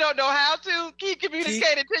 Even when you don't know how to, keep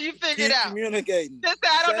communicating until you figure it out. Communicating. Just say,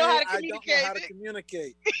 I don't know how to communicate. I don't know how to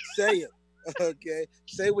communicate. Say it. Okay.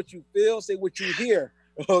 Say what you feel. Say what you hear.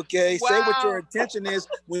 Okay. Wow. Say what your intention is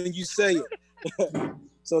when you say it.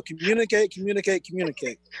 So communicate.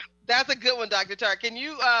 That's a good one, Dr. Tart. Can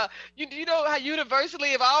you you know how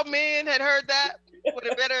universally, if all men had heard that, what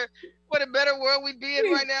a better world we'd be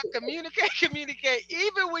in right now. Communicate.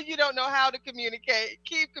 Even when you don't know how to communicate,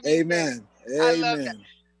 keep communicating. Amen. I love that.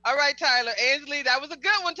 All right, Tyler. Ansley, that was a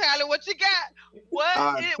good one, Tyler. What you got?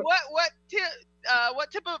 What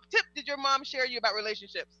tip did your mom share you about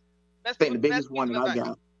relationships? I think the biggest one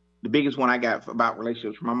I got about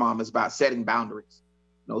relationships from my mom is about setting boundaries.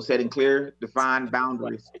 Setting clear, defined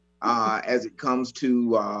boundaries as it comes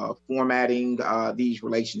to formatting these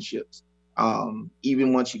relationships.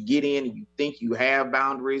 Even once you get in and you think you have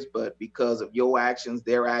boundaries, but because of your actions,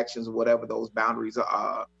 their actions, or whatever, those boundaries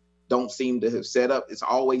don't seem to have set up, it's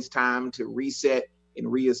always time to reset and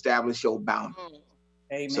reestablish your boundaries.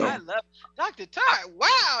 Amen. So, I love Dr. Tart.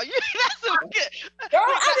 Wow, that's so good. Girl,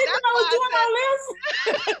 I didn't know I was doing all this.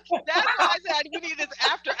 That's why I said we need this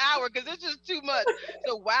after hour, because it's just too much.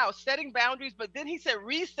 So wow, setting boundaries, but then he said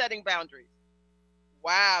resetting boundaries.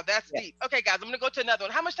 Wow, that's deep. Okay, guys, I'm gonna go to another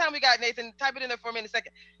one. How much time we got, Nathan? Type it in there for me in a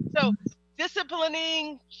second. So,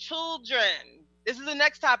 disciplining children. This is the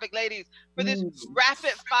next topic, ladies, for this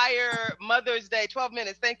rapid fire Mother's Day. 12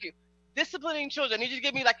 minutes. Thank you. Disciplining children. I need you to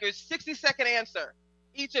give me like your 60-second answer.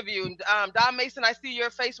 Each of you. Don Mason, I see your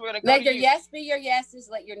face. We're going to go Let your yes be your yeses.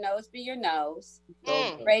 Let your no's be your no's.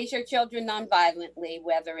 Raise your children nonviolently,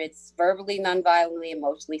 whether it's verbally, nonviolently,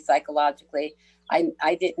 emotionally, psychologically. I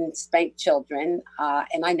didn't spank children,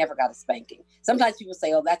 and I never got a spanking. Sometimes people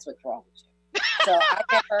say, oh, that's what's wrong with you. So I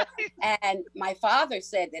never, and my father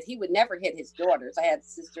said that he would never hit his daughters. I had a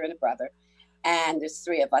sister and a brother, and there's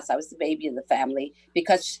three of us. I was the baby of the family,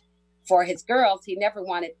 because for his girls, he never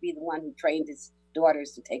wanted to be the one who trained his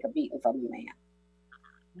daughters to take a beating from a man.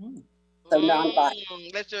 So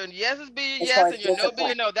nonviolent. Let your yeses be your yes and your no be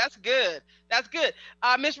your no. That's good.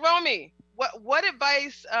 Miss Romy, what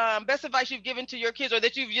advice, best advice you've given to your kids, or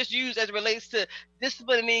that you've just used as it relates to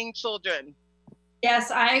disciplining children?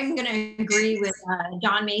 Yes, I'm going to agree with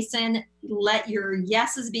Don Mason. Let your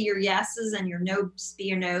yeses be your yeses and your no's be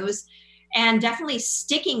your no's. And definitely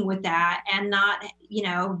sticking with that and not,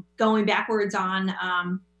 going backwards on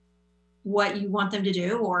what you want them to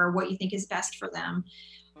do or what you think is best for them.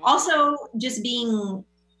 Also, just being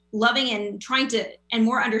loving and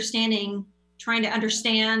more understanding, trying to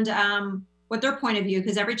understand what their point of view,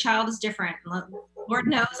 because every child is different. Lord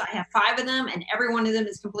knows I have 5 of them, and every one of them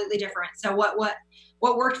is completely different. So what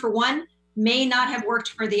worked for one may not have worked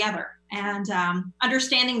for the other, and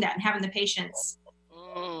understanding that and having the patience.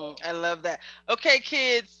 I love that. Okay,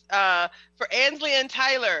 kids, for Ansley and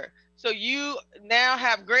Tyler, so you now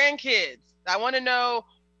have grandkids. I want to know,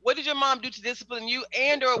 what did your mom do to discipline you,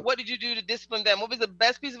 and or what did you do to discipline them? What was the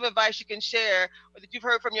best piece of advice you can share, or that you've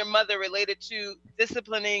heard from your mother related to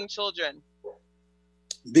disciplining children?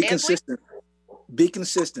 Be consistent. Be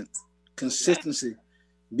consistent. Consistency.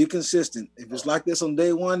 Be consistent. If it's like this on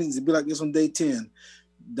day 1, it needs to be like this on day 10.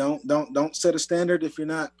 Don't set a standard if you're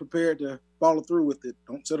not prepared to follow through with it.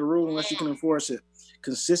 Don't set a rule unless you can enforce it.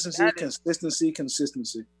 Consistency.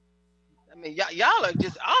 I mean, y'all are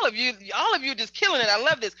just all of you just killing it. I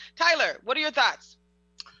love this. Tyler, what are your thoughts?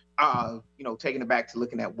 Taking it back to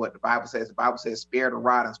looking at what the Bible says. The Bible says, spare the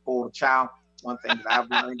rod and spoil the child. One thing that I've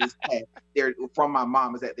learned is that from my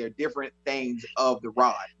mom is that there are different things of the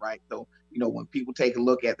rod, right? So, when people take a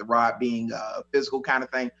look at the rod being a physical kind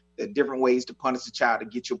of thing, there are different ways to punish a child to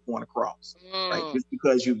get your point across, right? Just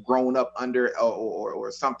because you've grown up under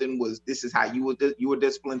or something this is how you were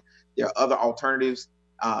disciplined. There are other alternatives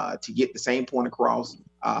to get the same point across,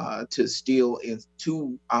 to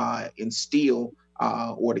instill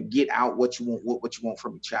or to get out what you want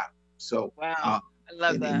from a child. So wow. I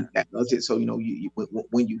love that. That's it. So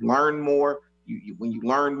when you learn more,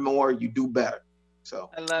 you do better. So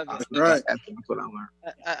I love it. Right. That's what I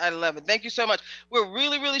learned. I love it. Thank you so much. We're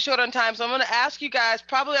really, really short on time. So I'm going to ask you guys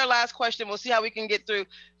probably our last question. We'll see how we can get through.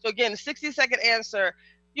 So again, 60-second answer.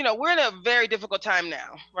 You know, we're in a very difficult time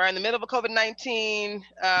now. We're in the middle of a COVID-19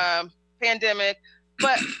 pandemic,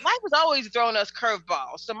 but life has always thrown us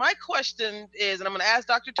curveballs. So my question is, and I'm going to ask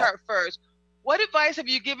Dr. Tart first, what advice have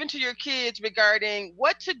you given to your kids regarding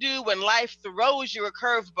what to do when life throws you a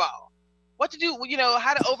curveball? What to do, you know,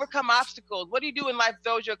 how to overcome obstacles. What do you do when life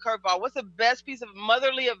throws you a curveball? What's the best piece of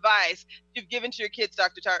motherly advice you've given to your kids,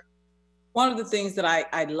 Dr. Tart? One of the things that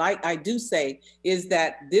I do say is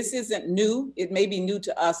that this isn't new. It may be new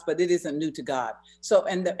to us, but it isn't new to God. So,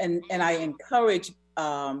 and I encourage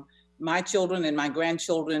my children and my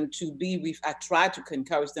grandchildren to be, I try to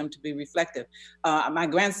encourage them to be reflective. My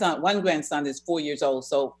one grandson is 4 years old,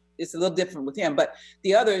 so it's a little different with him, but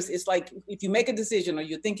the others, it's like, if you make a decision or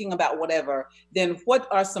you're thinking about whatever, then what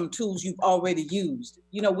are some tools you've already used?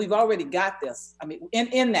 You know, we've already got this. I mean,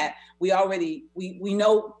 in that, we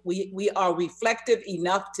know we are reflective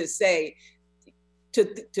enough to say,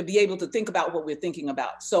 to be able to think about what we're thinking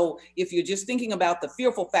about. So if you're just thinking about the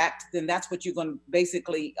fearful fact, then that's what you're going to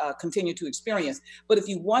basically continue to experience. But if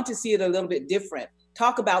you want to see it a little bit different,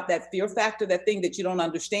 talk about that fear factor, that thing that you don't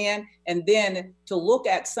understand, and then to look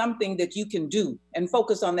at something that you can do and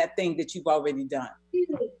focus on that thing that you've already done.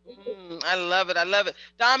 I love it. I love it.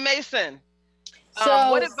 Don Mason.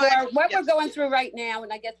 So what we're going through right now,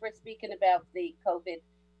 and I guess we're speaking about the COVID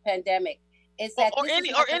pandemic, is that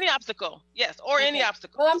any obstacle. Yes, or okay. Any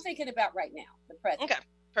obstacle. Well, I'm thinking about right now, the present. Okay,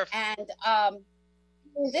 perfect. And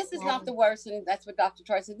this is not the worst, and that's what Dr.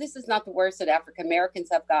 Troy said. This is not the worst that African Americans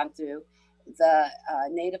have gone through. The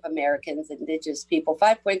Native Americans, indigenous people,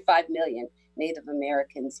 5.5 million Native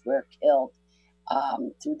Americans were killed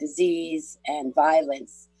through disease and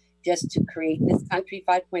violence just to create this country.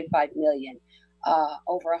 5.5 million,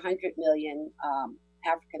 over 100 million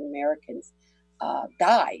African Americans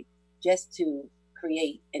died just to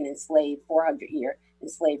create an enslaved 400-year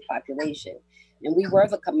enslaved population. And we were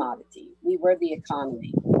the commodity, we were the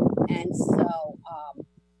economy. And so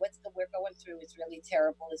what we're going through is really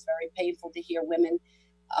terrible. It's very painful to hear women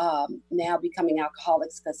now becoming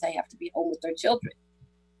alcoholics because they have to be home with their children.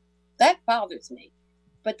 That bothers me.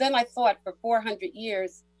 But then I thought for 400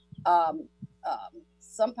 years,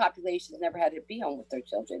 some populations never had to be home with their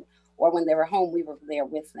children, or when they were home, we were there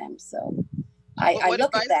with them. So I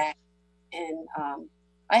look at that and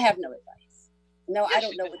I have no advice. No, I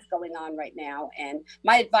don't know what's going on right now. And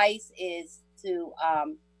my advice is to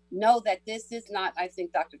know that this is not, I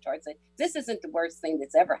think Dr. Tart said, this isn't the worst thing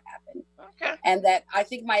that's ever happened. Okay. And that I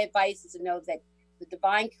think my advice is to know that the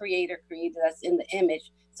divine creator created us in the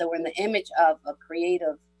image. So we're in the image of a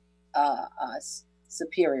creative,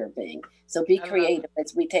 superior being. So be creative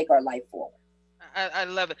as we take our life forward. I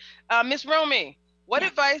love it. Miss Romy, what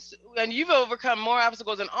advice, and you've overcome more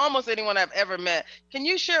obstacles than almost anyone I've ever met. Can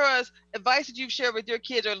you share us advice that you've shared with your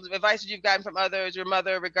kids or advice that you've gotten from others, your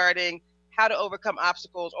mother, regarding how to overcome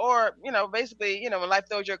obstacles, or, you know, basically, you know, when life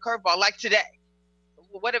throws you a curveball like today?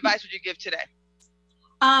 What advice would you give today?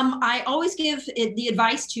 I always give the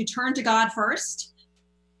advice to turn to God first.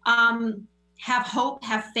 Have hope,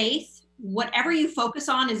 have faith. Whatever you focus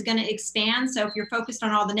on is going to expand. So if you're focused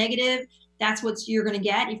on all the negative, that's what you're going to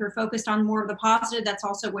get. If you're focused on more of the positive, that's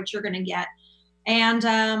also what you're going to get.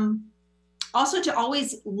 And also to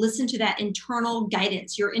always listen to that internal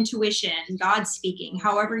guidance, your intuition, God speaking,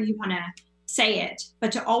 however you want to say it,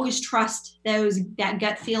 but to always trust that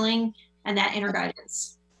gut feeling and that inner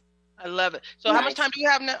guidance. I love it. So how much time do you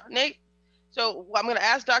have now, Nate? So I'm going to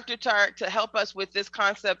ask Dr. Tart to help us with this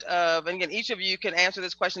concept of, and again, each of you can answer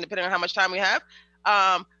this question depending on how much time we have.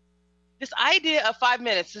 This idea of 5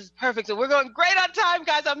 minutes is perfect. So we're going great on time,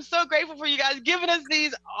 guys. I'm so grateful for you guys giving us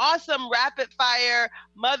these awesome rapid fire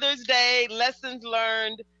Mother's Day lessons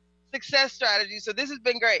learned, success strategies. So this has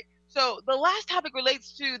been great. So the last topic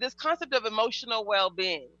relates to this concept of emotional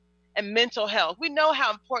well-being and mental health. We know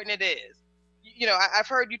how important it is. You know, I've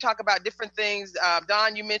heard you talk about different things.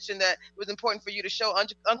 Don, you mentioned that it was important for you to show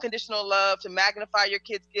unconditional love, to magnify your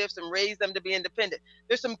kids' gifts and raise them to be independent.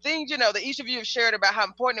 There's some things, you know, that each of you have shared about how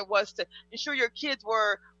important it was to ensure your kids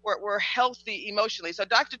were healthy emotionally. So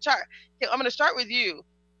Dr. Tart, I'm going to start with you.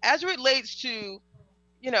 As it relates to,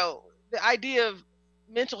 you know, the idea of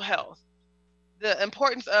mental health, the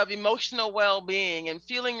importance of emotional well-being and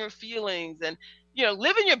feeling your feelings and, you know,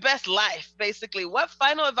 living your best life, basically. What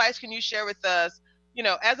final advice can you share with us? You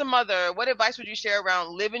know, as a mother, what advice would you share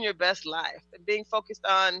around living your best life and being focused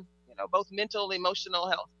on, you know, both mental, emotional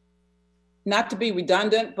health? Not to be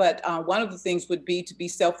redundant, but one of the things would be to be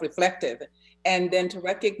self-reflective And then to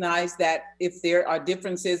recognize that if there are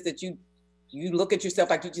differences that you look at yourself,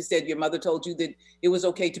 like you just said, your mother told you that it was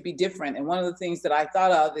okay to be different. And one of the things that I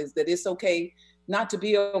thought of is that it's okay not to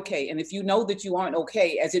be okay. And if you know that you aren't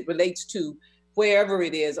okay as it relates to wherever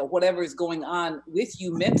it is or whatever is going on with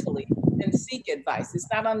you mentally, then seek advice. It's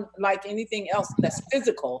not unlike anything else that's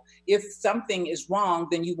physical. If something is wrong,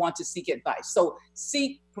 then you want to seek advice. So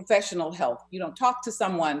seek professional help. Talk to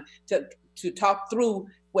someone to talk through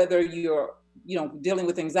whether you're dealing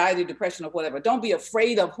with anxiety, depression, or whatever. Don't be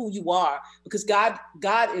afraid of who you are, because God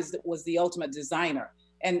was the ultimate designer,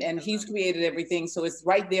 and He's created everything. So it's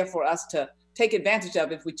right there for us to take advantage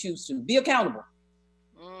of if we choose to. Be accountable.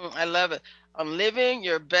 I love it. Living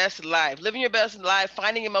your best life,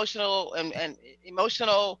 finding emotional and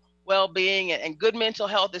emotional well-being and good mental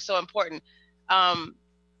health is so important.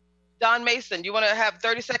 Don Mason, do you want to have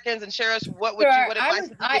 30 seconds and share us what advice would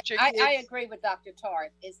you get your kids? I agree with Dr.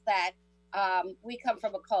 Tart, is that we come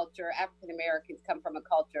from a culture, African Americans come from a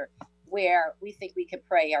culture where we think we can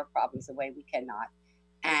pray our problems away. We cannot.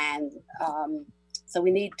 And so we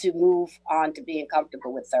need to move on to being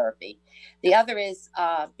comfortable with therapy. The other is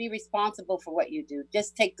be responsible for what you do.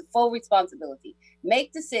 Just take the full responsibility.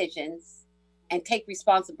 Make decisions and take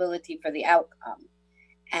responsibility for the outcome.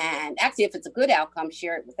 And actually, if it's a good outcome,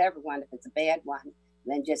 share it with everyone. If it's a bad one,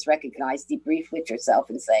 then just recognize, debrief with yourself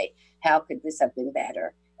and say, how could this have been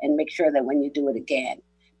better? And make sure that when you do it again,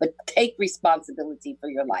 but take responsibility for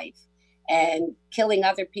your life. And killing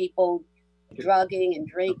other people, drugging and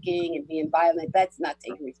drinking and being violent, that's not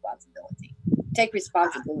taking responsibility. Take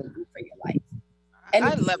responsibility for your life. And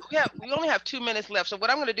I love it. We only have 2 minutes left. So what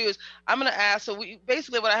I'm going to do is I'm going to ask,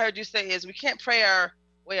 basically what I heard you say is we can't pray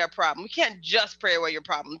away our problem. We can't just pray away your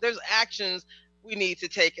problem. There's actions we need to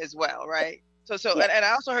take as well, right? So yeah. And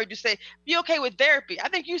I also heard you say, be okay with therapy. I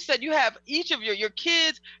think you said you have each of your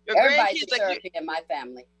kids, your Everybody's grandkids. Therapy in my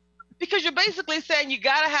family. Because you're basically saying you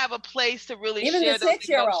got to have a place to really Even share the those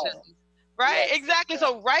 6-year-old. emotions. Right? Yes. Exactly.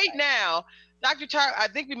 So right now, Dr. Tart, I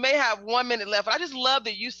think we may have 1 minute left. I just love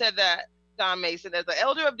that you said that, Don Mason, as an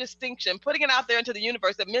elder of distinction, putting it out there into the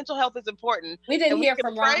universe that mental health is important. We didn't hear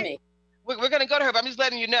from Rami. We're going to go to her, but I'm just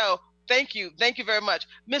letting you know. Thank you. Thank you very much.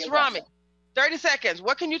 Miss Rami, 30 seconds.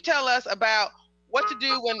 What can you tell us about what to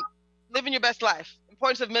do when living your best life?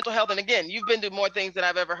 Importance of mental health. And again, you've been to more things than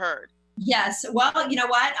I've ever heard. Yes. Well, you know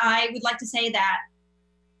what? I would like to say that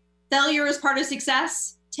failure is part of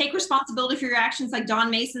success. Take responsibility for your actions, like Don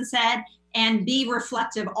Mason said, and be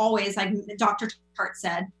reflective always, like Dr. Tart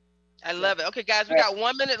said. I love it. Okay, guys, we got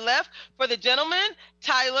 1 minute left. For the gentleman,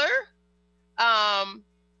 Tyler,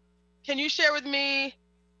 can you share with me,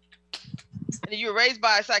 and you were raised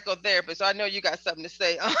by a psychotherapist, so I know you got something to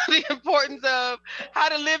say on the importance of how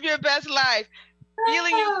to live your best life,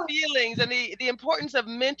 feeling your feelings, and the importance of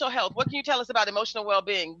mental health. What can you tell us about emotional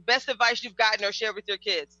well-being? Best advice you've gotten or shared with your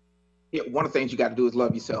kids? Yeah, one of the things you got to do is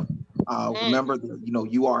love yourself. Remember that,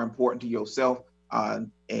 you are important to yourself.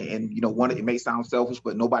 And it may sound selfish,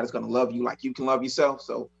 but nobody's going to love you like you can love yourself.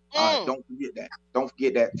 So don't forget that. Don't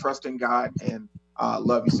forget that. Trust in God and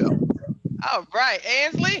love yourself. All right.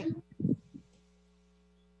 Ansley?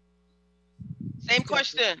 Same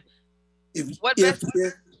question. If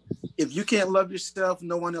you can't love yourself,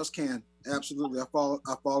 no one else can. Absolutely. I fall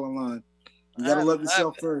in line. You got to love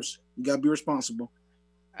yourself first. You got to be responsible.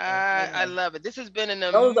 I love it. This has been an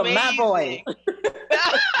amazing. Those are my boys.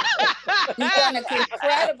 You've done an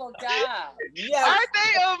incredible job. Yes. Aren't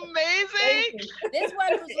they amazing? This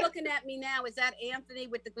one who's looking at me now, is that Anthony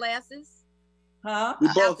with the glasses? Huh? We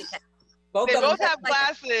they both have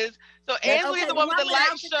glasses. So Ansley's the one with the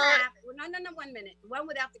light shirt. No, 1 minute. The one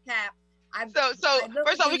without the cap. So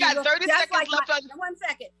first of all, we got 30 seconds left. 1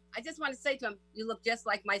 second. I just want to say to him, you look just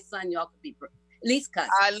like my son. Y'all could be at least cut.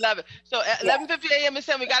 I love it. So at 11:50 a.m. and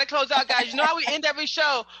 7, we got to close out, guys. You know how we end every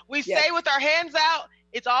show? We say with our hands out,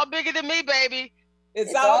 it's all bigger than me, baby.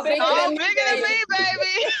 It's all bigger than me,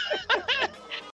 baby.